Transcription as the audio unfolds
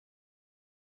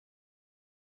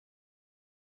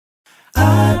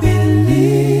I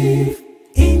believe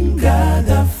in God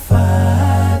the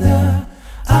Father.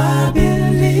 I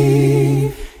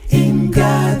believe in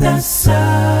God the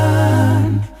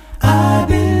Son. I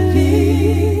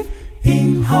believe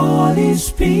in Holy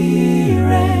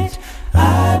Spirit.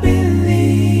 I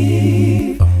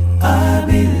believe, I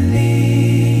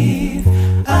believe,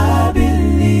 I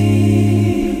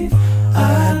believe,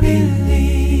 I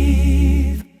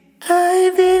believe.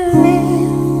 I believe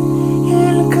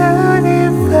in God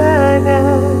the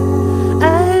Father.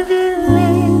 I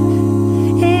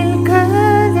believe in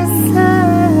God the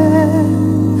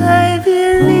Son. I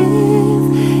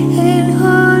believe in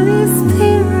Holy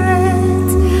Spirit.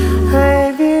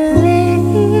 I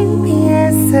believe,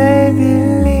 yes, I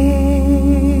believe.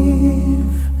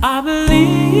 I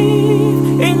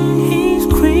believe in His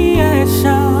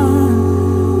creation,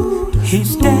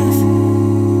 His death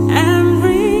and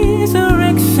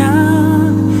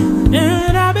resurrection,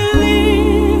 and I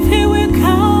believe He will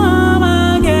come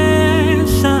again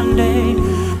someday.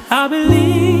 I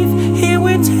believe He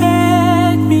will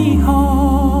take me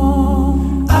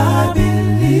home. I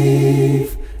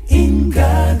believe in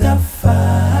God the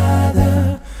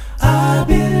Father. I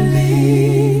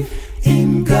believe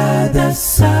in God the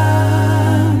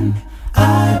Son.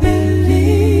 I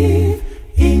believe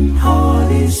in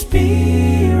Holy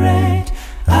Spirit.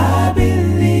 I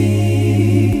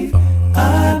believe,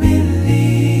 I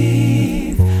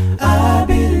believe, I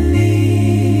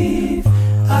believe,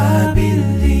 I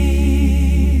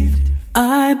believe.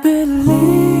 I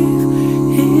believe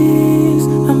He's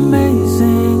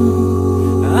amazing.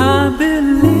 I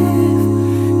believe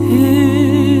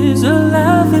He's a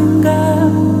loving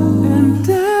God. And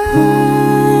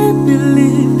I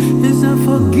believe He's a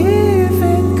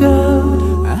forgiving God.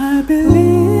 I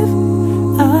believe,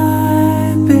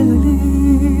 I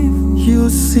believe. You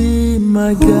see,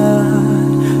 my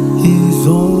God is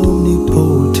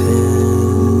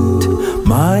omnipotent.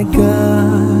 My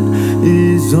God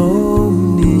is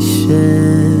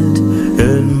omniscient.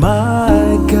 And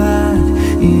my God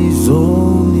is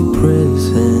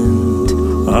omnipresent.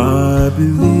 I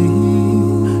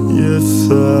believe, yes,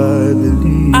 I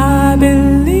believe. I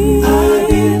believe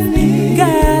in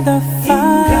God the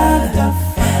Father.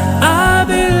 I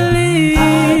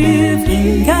believe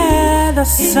in God the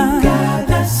Son. I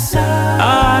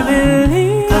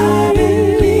believe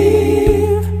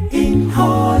in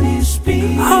Holy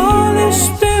Spirit. Holy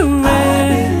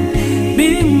Spirit,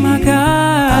 be my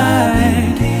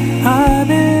guide. I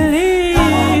believe,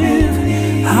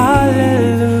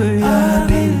 hallelujah.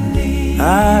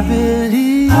 I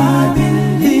believe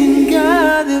in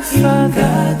God the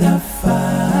Father.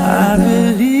 I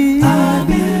believe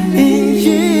in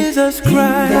Jesus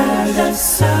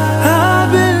Christ. I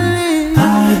believe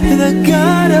in the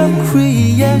God of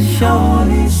creation.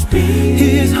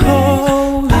 He is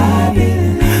holy. I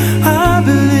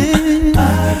believe,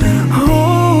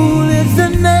 holy is the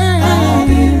name. I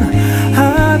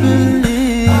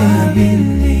believe,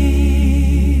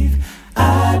 I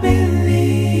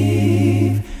believe,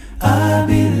 I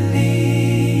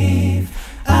believe,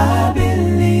 I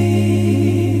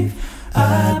believe,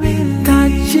 I believe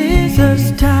that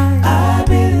Jesus died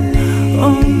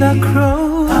on the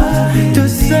cross to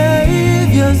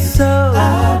save your soul.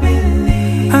 I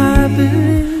believe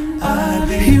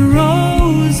He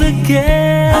rose again.